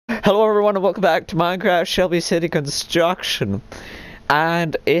Hello everyone and welcome back to Minecraft Shelby City Construction.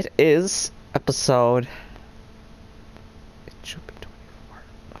 And it is episode... It should be 24.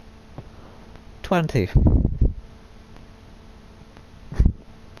 20.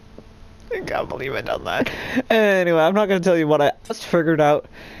 I can't believe I done that. Anyway, I'm not going to tell you what I just figured out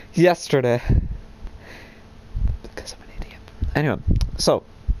yesterday. Because I'm an idiot. Anyway, so,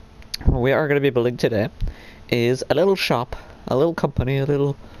 what we are going to be building today is a little shop, a little company, a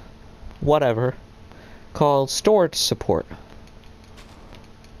little... whatever, called storage support,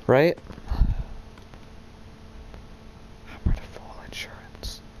 right? Hammer to fall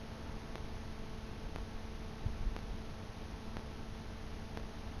insurance.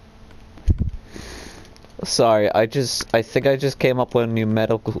 Sorry, I think I just came up with a new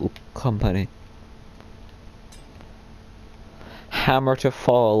medical company. Hammer to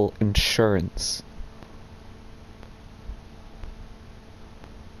fall insurance.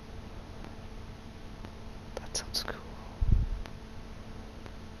 Sounds cool.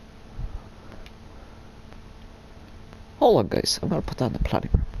 Hold on guys, I'm gonna put that in the planning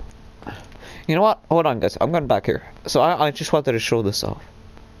room. You know what? Hold on guys, I'm going back here. So I just wanted to show this off.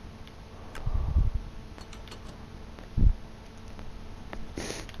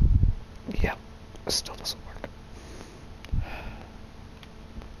 Yeah, it still doesn't work.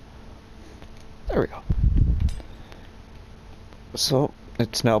 There we go. So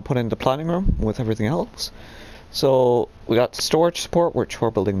it's now put in the planning room with everything else. So we got storage support, which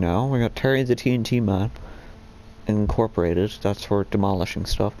we're building now. We got Terry the TNT Man Incorporated. That's for demolishing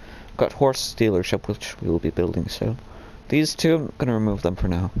stuff. We've got Horse Dealership, which we will be building soon. These two, I'm gonna remove them for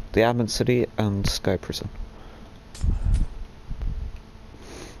now. The Admin City and Sky Prison.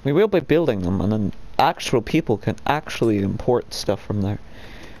 We will be building them, and then actual people can actually import stuff from there.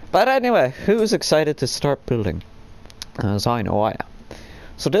 But anyway, who's excited to start building? As I know I am.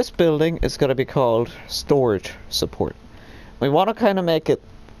 So this building is going to be called storage support. We want to kind of make it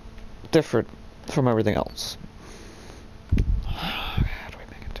different from everything else. How do we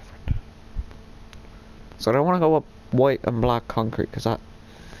make it different? So I don't want to go up white and black concrete because that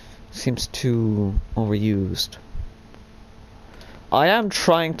seems too overused. I am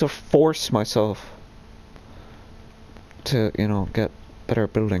trying to force myself to, you know, get better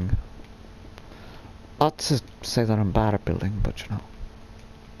at building. Not to say that I'm bad at building, but you know.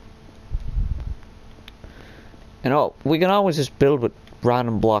 You know, we can always just build with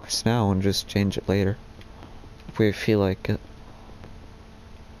random blocks now and just change it later. If we feel like it.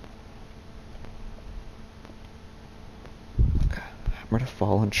 Okay, hammer to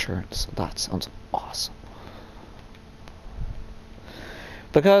fall insurance. That sounds awesome.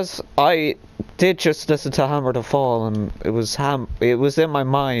 Because I did just listen to Hammer to Fall and it was in my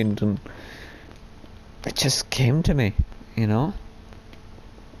mind and it just came to me, you know?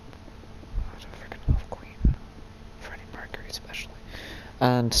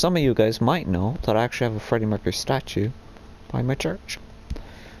 And some of you guys might know that I actually have a Freddie Mercury statue by my church.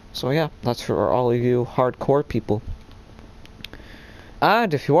 So yeah, that's for all of you hardcore people.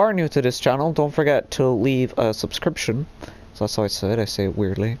 And if you are new to this channel, don't forget to leave a subscription. So that's how I say it. I say it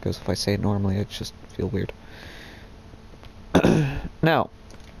weirdly, because if I say it normally, I just feel weird. Now,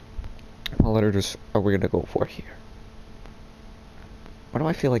 what letters are we going to go for here? Why do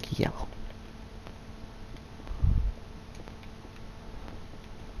I feel like yellow?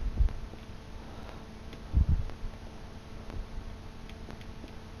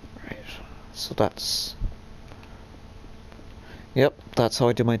 So that's... Yep, that's how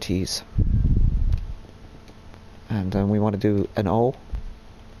I do my T's. And then we want to do an O.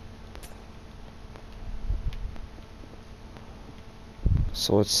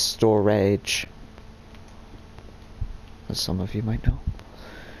 So it's storage. As some of you might know.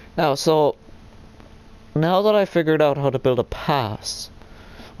 Now, now that I figured out how to build a pass,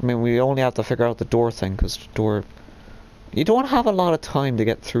 I mean, we only have to figure out the door thing, because the door... You don't have a lot of time to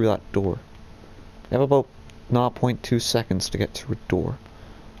get through that door. You have about 0.2 seconds to get through a door.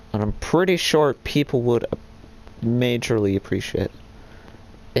 And I'm pretty sure people would majorly appreciate it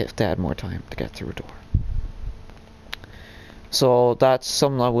if they had more time to get through a door. So that's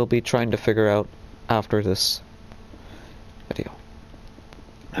something I will be trying to figure out after this video.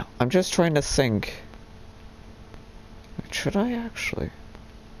 Now, I'm just trying to think. Should I actually?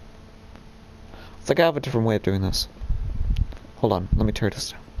 I think I have a different way of doing this. Hold on, let me tear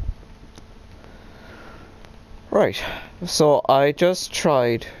this down. Right, so I just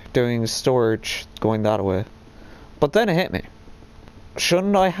tried doing storage going that way, but then it hit me.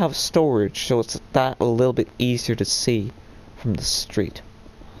 Shouldn't I have storage so it's that a little bit easier to see from the street?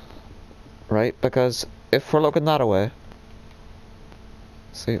 Right, because if we're looking that way,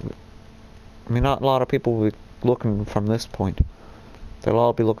 See, I mean, not a lot of people will be looking from this point. They'll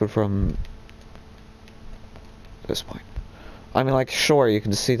all be looking from this point. I mean, like, sure, you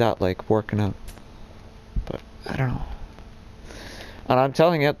can see that, like, working out. But, I don't know. And I'm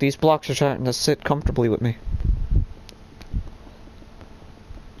telling you, these blocks are starting to sit comfortably with me.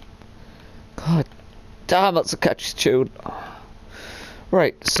 God damn, that's a catchy tune.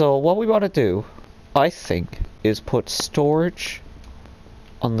 Right, so what we want to do, I think, is put storage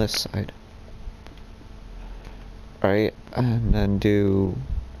on this side. Right, and then do...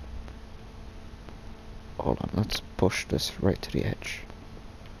 Hold on, let's push this right to the edge.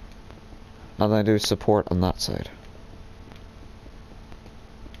 And then do support on that side.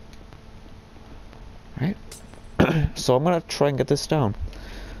 Right? So I'm gonna try and get this down.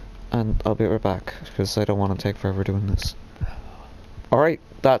 And I'll be right back, because I don't want to take forever doing this. Alright,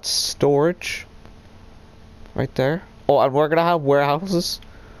 that's storage. Right there. Oh, and we're gonna have warehouses.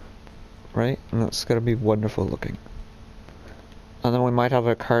 Right? And that's gonna be wonderful looking. And then we might have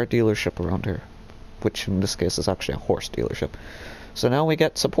a car dealership around here. Which in this case is actually a horse dealership. So now we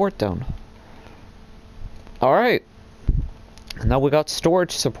get support down. Alright. Now we got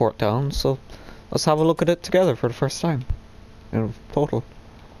storage support down, so let's have a look at it together for the first time. In total.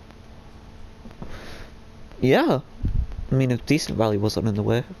 Yeah. I mean, if decent value wasn't in the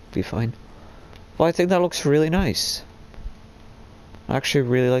way, it'd be fine. But I think that looks really nice. I actually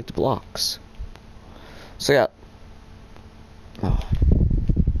really like the blocks. So yeah. Oh.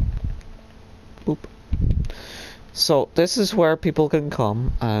 Boop. So this is where people can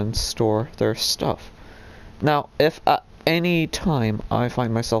come and store their stuff. Now, if at any time I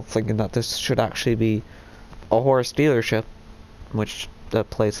find myself thinking that this should actually be a horse dealership, which the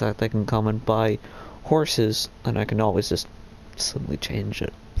place that they can come and buy horses, then I can always just simply change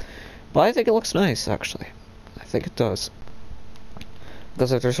it. But I think it looks nice, actually. I think it does.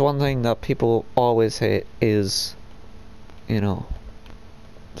 Because if there's one thing that people always hate is, you know,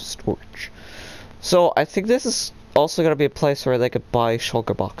 storage. So I think this is also going to be a place where they could buy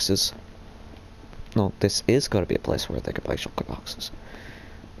shulker boxes. No, this is going to be a place where they could buy shulker boxes.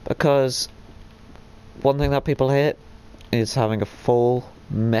 Because one thing that people hate is having a full,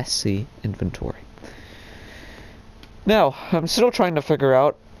 messy inventory. Now, I'm still trying to figure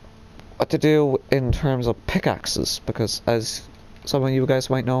out what to do in terms of pickaxes, because as some of you guys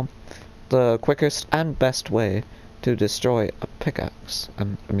might know, the quickest and best way to destroy a pickaxe, I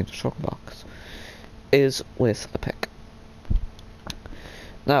mean a shulker box, is with a pick.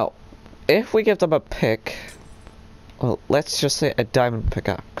 Now, if we give them a pick, well, let's just say a diamond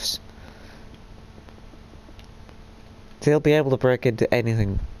pickaxe, they'll be able to break into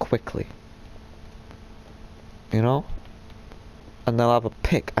anything quickly. You know? And they'll have a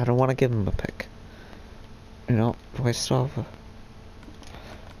pick. I don't want to give them a pick. You know, do I still have a...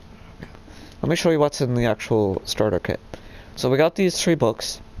 Let me show you what's in the actual starter kit. So we got these 3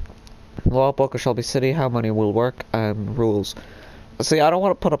 books. Law Book of Shelby City, How Money Will Work, and Rules. See, I don't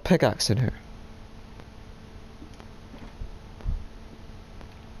want to put a pickaxe in here.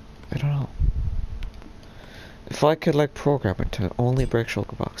 I don't know. If I could, like, program it to only break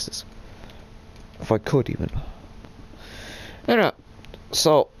shulker boxes. If I could, even. I don't know.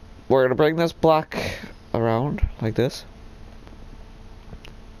 So, we're gonna bring this black around, like this.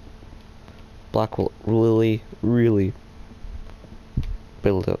 Black will really, really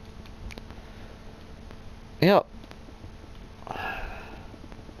build up. Yep.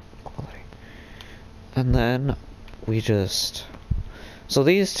 Quality. And then we just... So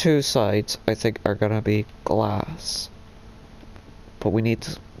these 2 sides, I think, are gonna be glass. But we need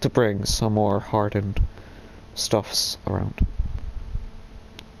to bring some more hardened stuffs around.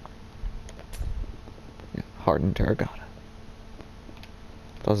 Yeah, hardened terracotta.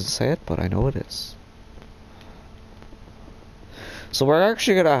 Doesn't say it, but I know it is. So we're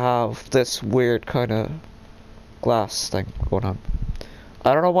actually gonna have this weird kind of glass thing going on.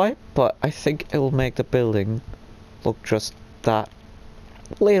 I don't know why, but I think it will make the building look just that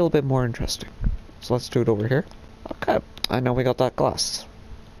little bit more interesting. So let's do it over here. Okay, I know we got that glass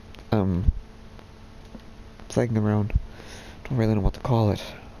thing around. Don't really know what to call it.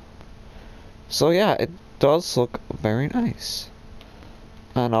 So yeah, it does look very nice.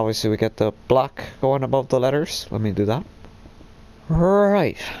 And obviously we get the black going above the letters. Let me do that.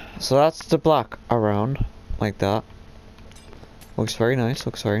 Right, so that's the black around, like that. Looks very nice,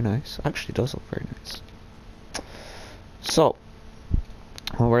 looks very nice. Actually does look very nice. So,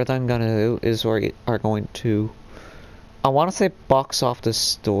 what we're then gonna do is we are going to, I want to say box off the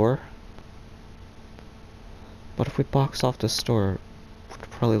store. But if we box off the store, it would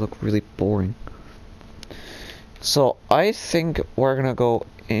probably look really boring. So I think we're gonna go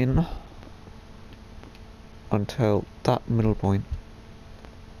in until that middle point.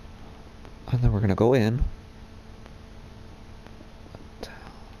 And then we're gonna go in.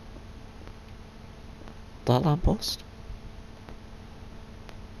 That lamppost?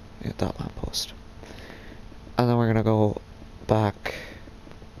 Yeah, that lamppost. And then we're gonna go back.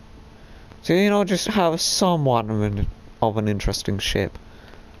 So, you know, just have somewhat of an interesting shape.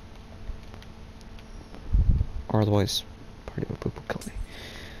 Or otherwise, party of poop will kill me.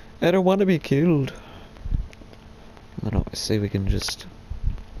 I don't want to be killed. And then obviously we can just...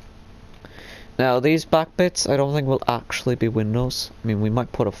 Now, these back bits, I don't think will actually be windows. I mean, we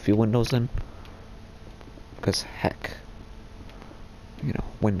might put a few windows in. Because, heck. You know,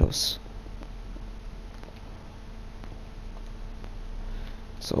 windows.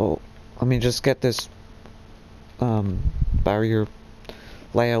 So, let me just get this barrier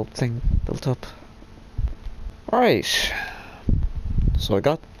layout thing built up. Alright. So I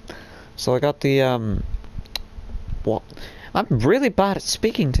got the what? I'm really bad at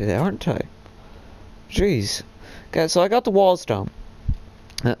speaking today, aren't I? Jeez. Okay, so I got the walls down.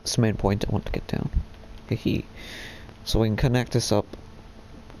 That's the main point I want to get down. Hehe. So we can connect this up.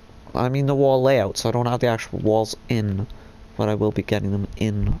 I mean the wall layout, so I don't have the actual walls in, but I will be getting them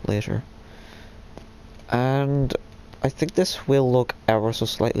in later. And I think this will look ever so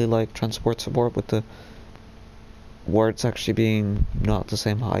slightly like transport support, with the words actually being not the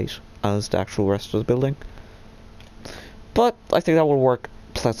same height as the actual rest of the building. But I think that will work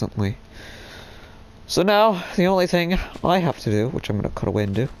pleasantly. So now, the only thing I have to do, which I'm going to cut away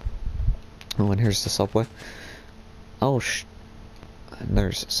and do. Oh, and here's the subway. Oh, and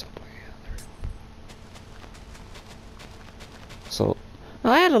there's the subway. So,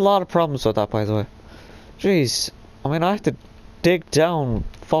 I had a lot of problems with that, by the way. Jeez, I mean, I had to dig down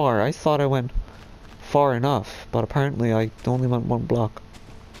far. I thought I went far enough, but apparently I only went one block.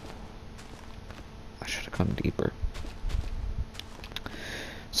 I should have gone deeper.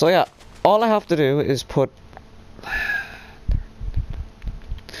 So yeah, all I have to do is put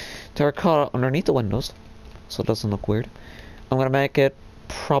terracotta underneath the windows, so it doesn't look weird. I'm gonna make it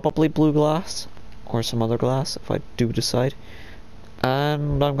probably blue glass, or some other glass if I do decide.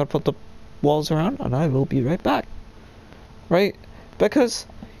 And I'm gonna put the walls around, and I will be right back. Right? Because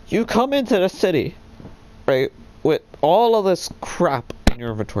you come into the city, right, with all of this crap in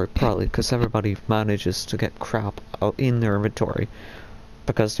your inventory, probably because everybody manages to get crap out in their inventory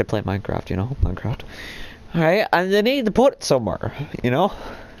because they play Minecraft, you know, Minecraft. Alright, and they need to put it somewhere, you know?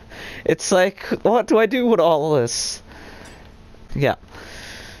 It's like, what do I do with all of this? Yeah.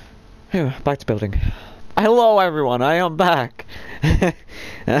 Anyway, back to building. Hello everyone, I am back.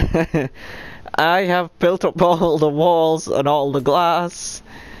 I have built up all the walls and all the glass.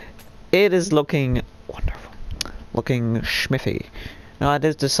 It is looking wonderful. Looking schmiffy. Now I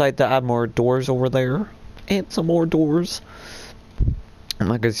did decide to add more doors over there. And some more doors.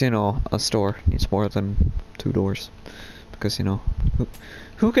 Because, you know, a store needs more than 2 doors. Because, you know,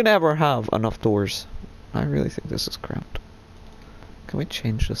 who can ever have enough doors? I really think this is cramped. Can we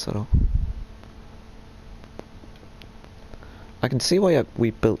change this at all? I can see why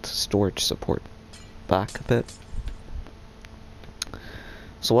we built storage support back a bit.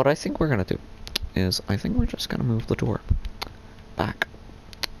 So what I think we're gonna do is, I think we're just gonna move the door back.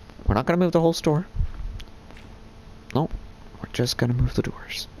 We're not gonna move the whole store. No, we're just gonna move the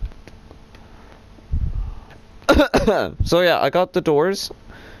doors. So yeah, I got the doors.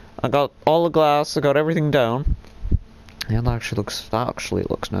 I got all the glass. I got everything down. And that actually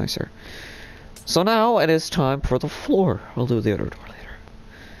looks nicer. So now it is time for the floor. I'll do the other door later.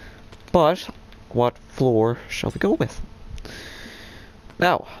 But what floor shall we go with?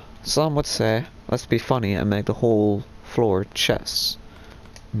 Now, some would say, let's be funny and make the whole floor chests.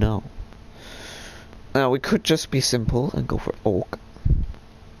 No. Now, we could just be simple and go for oak.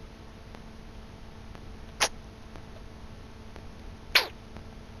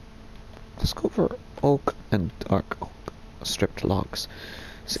 Let's go for oak and dark oak. Stripped logs.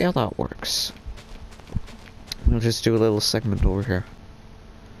 See how that works. We'll just do a little segment over here.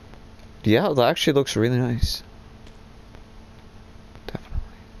 Yeah, that actually looks really nice.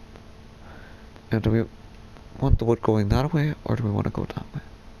 Definitely. Now, do we want the wood going that way, or do we want to go that way?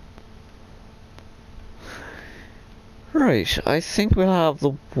 Right, I think we'll have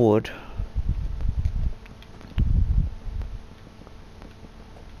the wood.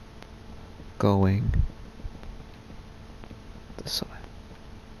 Going this way.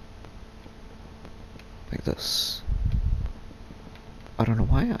 Like this. I don't know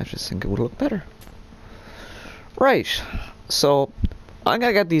why, I just think it would look better. Right, so I'm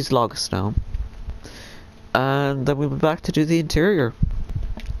gonna get these logs down. and then we'll be back to do the interior.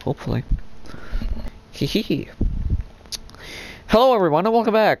 Hopefully. Hee. Hello everyone and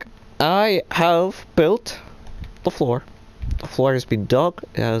welcome back. I have built the floor. The floor has been dug,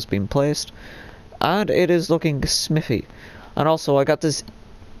 it has been placed, and it is looking smithy. And also I got this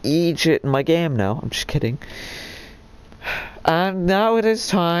Egypt in my game now, I'm just kidding. And now it is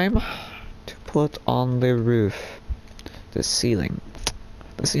time to put on the roof. The ceiling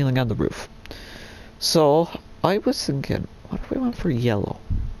and the roof. So I was thinking, what if we went for yellow?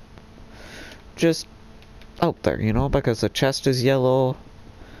 Just out there, you know, because the chest is yellow,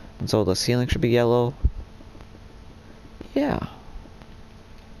 and so the ceiling should be yellow. Yeah.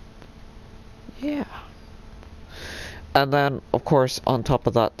 And then, of course, on top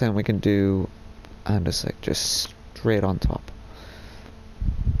of that, then we can do andesite, just straight on top.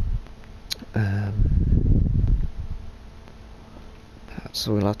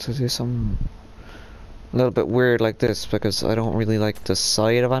 So we'll have to do some a little bit weird like this, because I don't really like the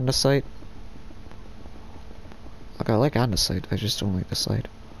side of andesite. Like, I like andesite, I just don't like the side.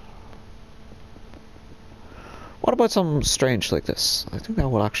 What about something strange like this? I think that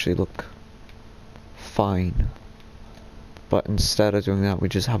would actually look fine. But instead of doing that, we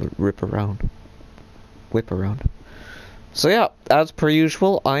just have it whip around. So yeah, as per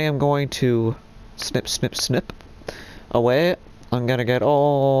usual, I am going to snip away. I'm gonna get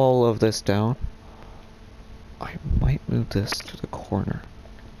all of this down. I might move this to the corner.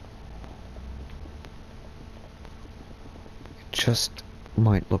 It just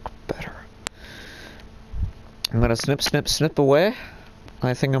might look better. I'm gonna snip away.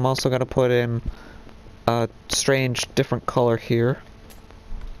 I think I'm also gonna put in a strange different color here.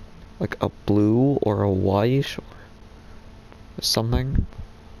 Like a blue or a white or something.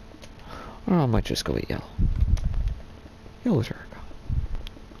 Or I might just go with yellow. Yellow's there.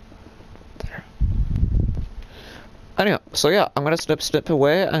 There. Anyway, so yeah, I'm gonna snip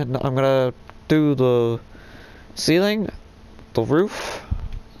away and I'm gonna do the ceiling, the roof,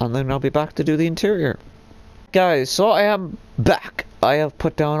 and then I'll be back to do the interior. Guys, so I am back. I have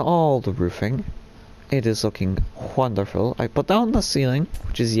put down all the roofing. It is looking wonderful. I put down the ceiling,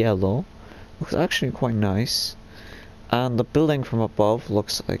 which is yellow. Looks actually quite nice. And the building from above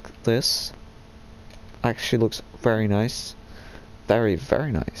looks like this. Actually looks very nice. Very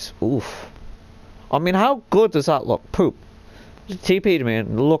nice. Oof. I mean, how good does that look? Poop. TP to me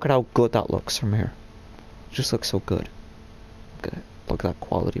and look at how good that looks from here. It just looks so good. Look at that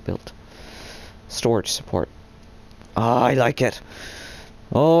quality build. Storage support. Ah, I like it.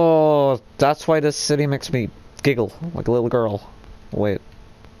 Oh, that's why this city makes me giggle like a little girl. Wait.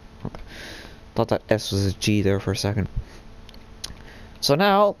 Okay. Thought that S was a G there for a second. So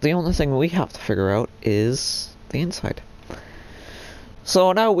now, the only thing we have to figure out is the inside.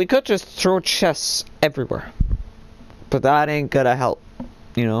 So now, we could just throw chests everywhere. But that ain't gonna help,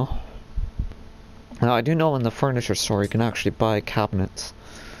 you know? Now, I do know in the furniture store you can actually buy cabinets.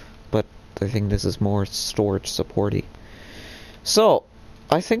 But I think this is more storage supporty. So,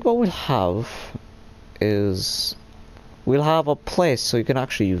 I think what we'll have is we'll have a place so you can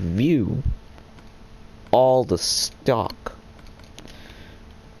actually view all the stock,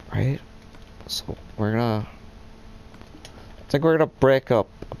 right? So I think we're gonna break up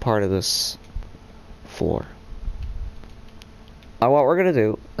a part of this floor. Now what we're gonna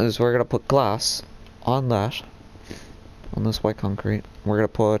do is we're gonna put glass on that, on this white concrete. We're gonna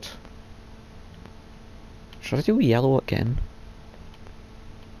put, should I do yellow again?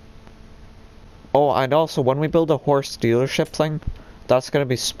 Oh, and also when we build a horse dealership thing, that's going to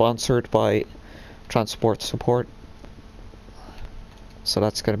be sponsored by transport support. So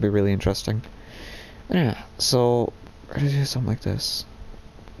that's going to be really interesting. Yeah, so we're going to do something like this.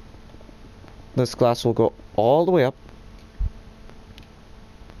 This glass will go all the way up.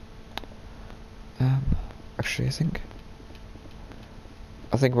 Actually, I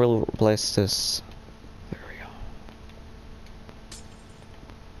think we'll replace this.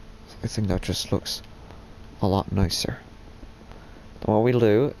 I think that just looks a lot nicer. And what we'll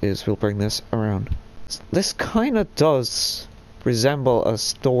do is we'll bring this around. This kind of does resemble a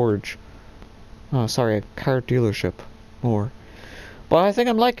storage, oh sorry, a car dealership more. But I think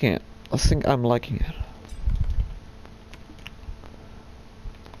I'm liking it.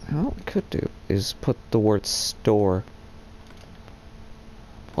 Now what we could do is put the word store.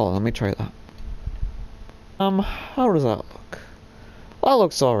 Oh, let me try that. How does that look? That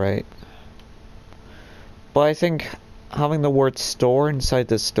looks alright. But I think having the word store inside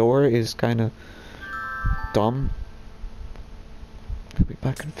the store is kind of dumb. I'll be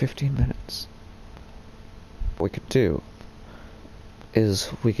back in 15 minutes. What we could do is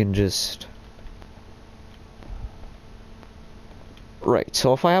we can just Right,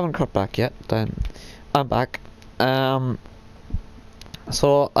 so if I haven't cut back yet, then I'm back.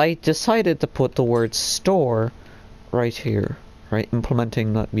 So I decided to put the word store right here, right,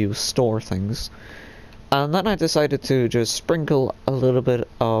 implementing that you store things. And then I decided to just sprinkle a little bit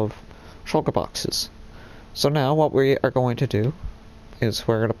of shulker boxes. So now what we are going to do is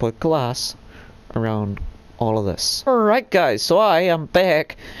we're going to put glass around all of this. Alright guys, so I am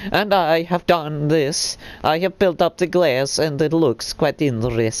back and I have done this. I have built up the glass and it looks quite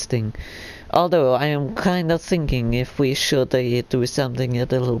interesting. Although I am kind of thinking if we should do something a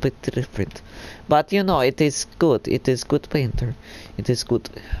little bit different. But you know, it is good. It is good painter. It is good.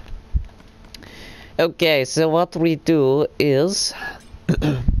 Okay, so what we do is...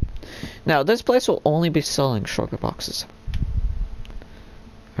 now, this place will only be selling sugar boxes.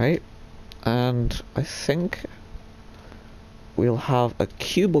 Right? And I think we'll have a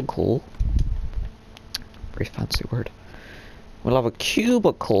cubicle. Very fancy word. We'll have a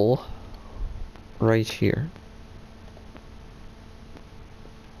cubicle right here.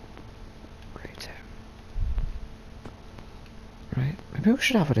 Right there. Right? Maybe we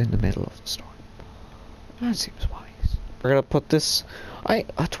should have it in the middle of the store. That seems wise. We're gonna put this...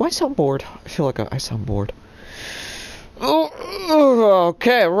 do I sound bored? I feel like I sound bored.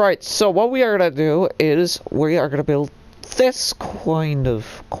 Okay, right, so what we are gonna do is we are gonna build this kind of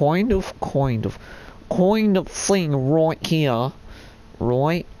thing right here,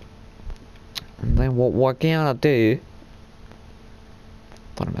 right? And then what we're gonna do...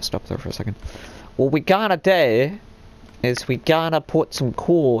 thought I messed up there for a second. What we gonna do is we gonna put some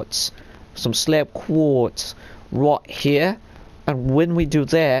quartz, some slab quartz right here, and when we do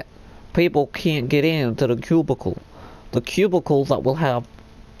that, people can't get into the cubicle. The cubicle that will have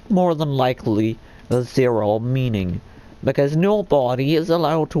more than likely a 0 meaning, because nobody is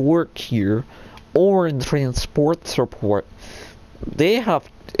allowed to work here or in transport support. They have,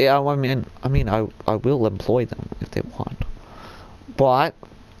 I will employ them if they want, but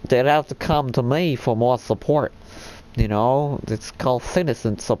they'd have to come to me for more support. You know, it's called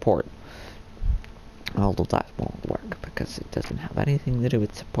citizen support. Although that won't work because it doesn't have anything to do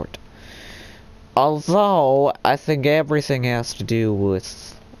with support. Although, I think everything has to do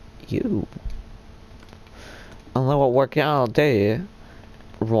with you. And then what we're gonna do,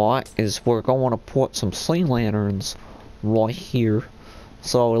 right, is we're going to put some sea lanterns right here.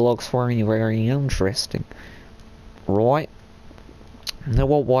 So it looks very, very interesting. Right? And then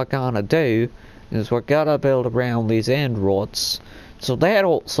what we're gonna do is we're gonna build around these end rods. So that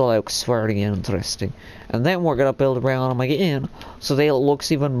also looks very interesting. And then we're gonna build around them again, so that it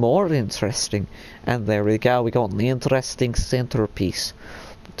looks even more interesting. And there we go, we got an interesting centerpiece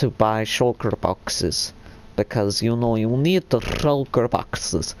to buy shulker boxes. Because, you know, you need the shulker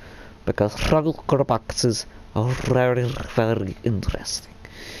boxes. Because shulker boxes are very, very interesting.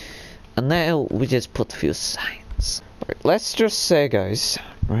 And now we just put a few signs. Right, let's just say, guys,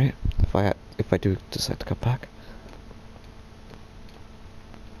 right, if I do decide to come back.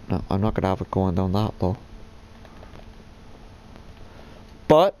 No, I'm not gonna have it going down that low.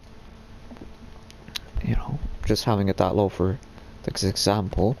 But, you know, just having it that low for this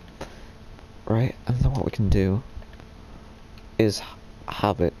example, right? And then what we can do is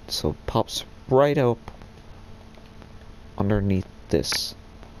have it so it pops right up underneath this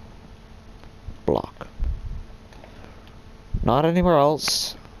block. Not anywhere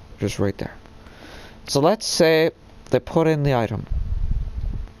else, just right there. So let's say they put in the item.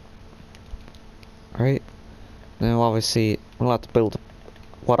 Right? Now obviously we'll have to build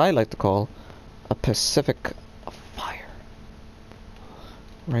what I like to call a Pacific fire.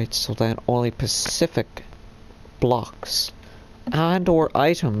 Right, so then only Pacific blocks and or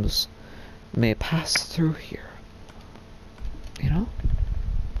items may pass through here. You know?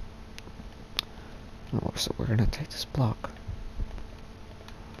 Oh, so we're gonna take this block.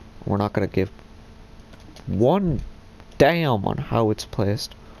 We're not gonna give one damn on how it's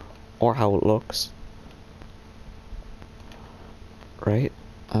placed or how it looks. Right?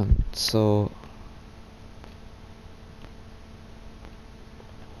 And so...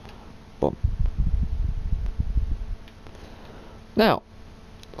 boom. Now,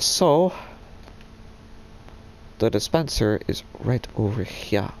 so... the dispenser is right over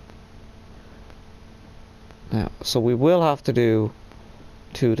here. Now, so we will have to do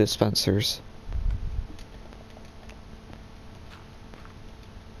 2 dispensers.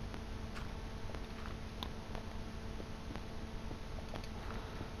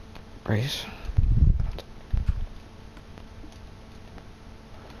 Right.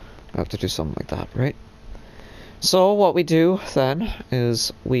 I have to do something like that, right? So what we do then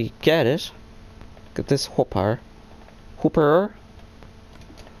is we get this hopper,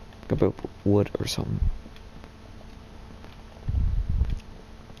 a bit of wood or something.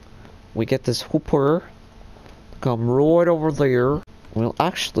 We get this hooper. Come right over there. We'll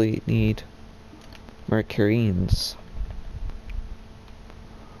actually need mercurines.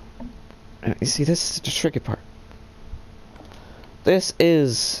 You see, this is the tricky part. This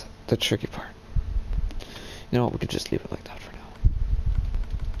is the tricky part. You know what, we could just leave it like that for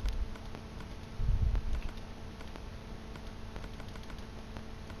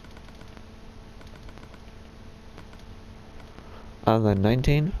now. And then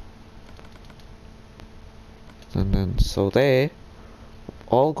 19. And then, so they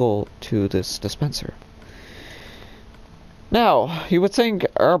all go to this dispenser. Now, you would think,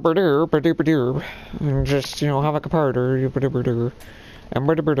 and just, you know, have a comparator, and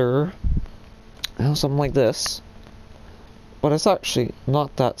something like this. But it's actually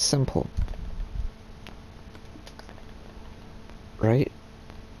not that simple. Right?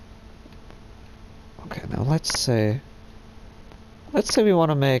 Okay, now let's say we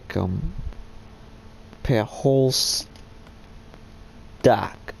want to make, pay a whole stack.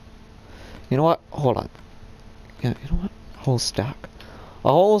 You know what? Hold on. Yeah, you know what? Whole stack. A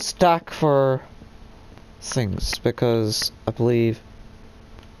whole stack for things, because I believe...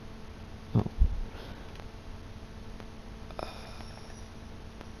 Oh.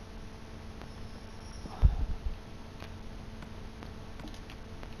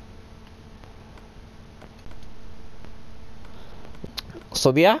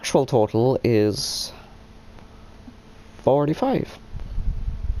 So the actual total is 45.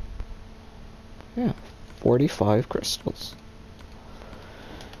 Yeah, 45 crystals.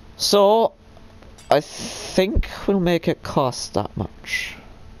 So I think we'll make it cost that much.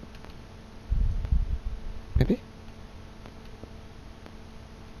 Maybe?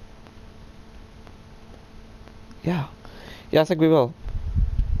 Yeah. Yeah, I think we will.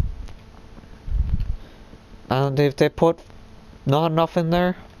 And if they put not enough in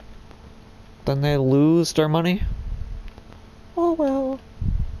there, then they lose their money. Oh well.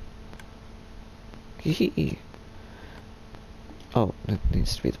 Hee. Oh, it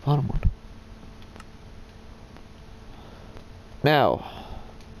needs to be the bottom one. Now,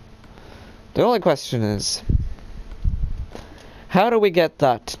 the only question is, how do we get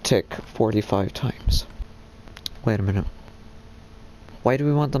that to tick 45 times? Wait a minute. Why do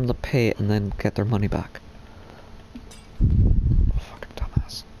we want them to pay it and then get their money back? Oh, fucking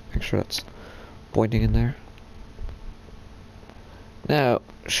dumbass. Make sure that's pointing in there. Now,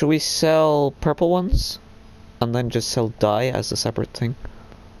 should we sell purple ones? And then just sell dye as a separate thing?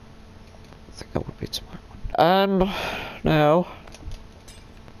 I think that would be a smart one. And now...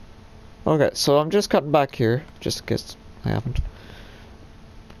 Okay, so I'm just cutting back here, just in case I haven't.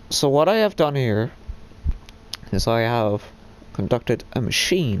 So what I have done here is I have conducted a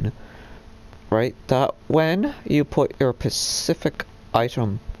machine, right, that when you put your specific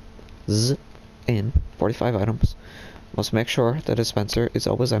items in, 45 items, must make sure the dispenser is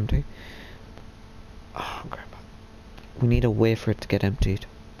always empty. Oh crap. We need a way for it to get emptied.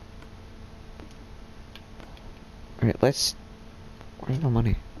 Alright, let's... Where's my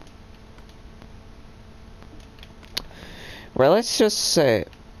money? Right, let's just say...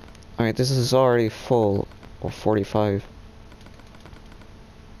 Alright, this is already full of 45.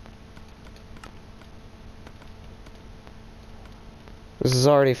 This is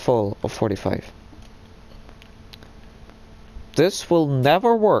already full of 45. This will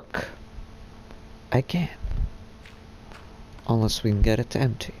never work again unless we can get it to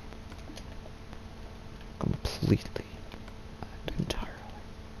empty completely and entirely.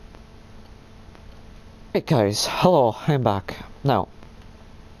 Hey guys, hello, I'm back. Now,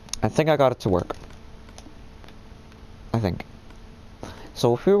 I think I got it to work. I think.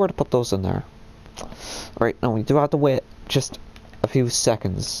 So if we were to put those in there, right, now we do have to wait just a few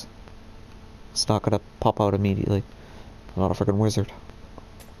seconds. It's not gonna pop out immediately. I'm not a freaking wizard.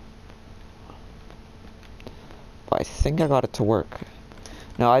 But I think I got it to work.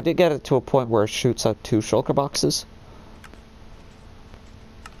 Now I did get it to a point where it shoots out 2 shulker boxes.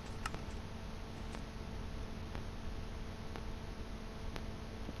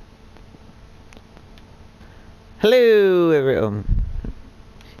 Hello everyone.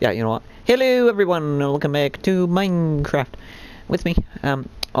 Yeah, you know what? Hello everyone, welcome back to Minecraft with me.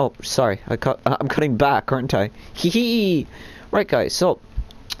 Oh, sorry, I'm cutting back, aren't I? Hee. Right guys, so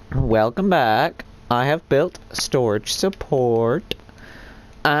welcome back. I have built storage support,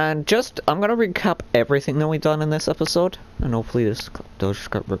 and I'm gonna recap everything that we've done in this episode, and hopefully this does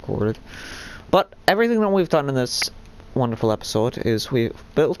get recorded. But everything that we've done in this wonderful episode is we've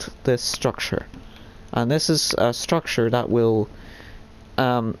built this structure, and this is a structure that will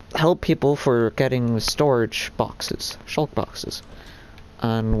help people for getting storage boxes, shulk boxes.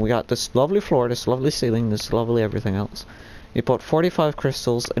 And we got this lovely floor, this lovely ceiling, this lovely everything else. You put 45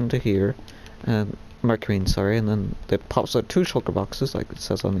 crystals into here, mercury, sorry, and then it pops out 2 shulker boxes, like it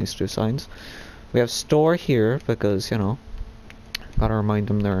says on these 2 signs. We have store here, because, you know, gotta remind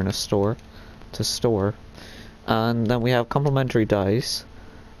them they're in a store, to store. And then we have complementary dice.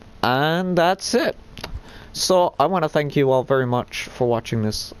 And that's it. So, I want to thank you all very much for watching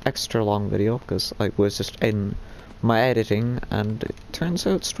this extra long video, because I was just in my editing, and it turns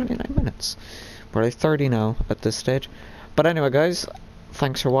out it's 29 minutes. We're like 30 now at this stage. But anyway, guys,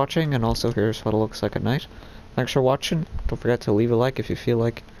 thanks for watching, and also here's what it looks like at night. Thanks for watching. Don't forget to leave a like if you feel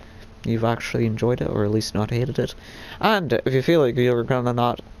like you've actually enjoyed it, or at least not hated it. And if you feel like you're gonna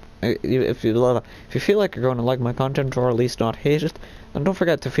not, if you feel like you're gonna like my content, or at least not hate it, then don't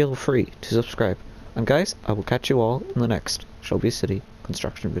forget to feel free to subscribe. And guys, I will catch you all in the next Shelby City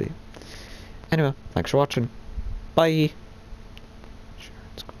construction video. Anyway, thanks for watching. Bye!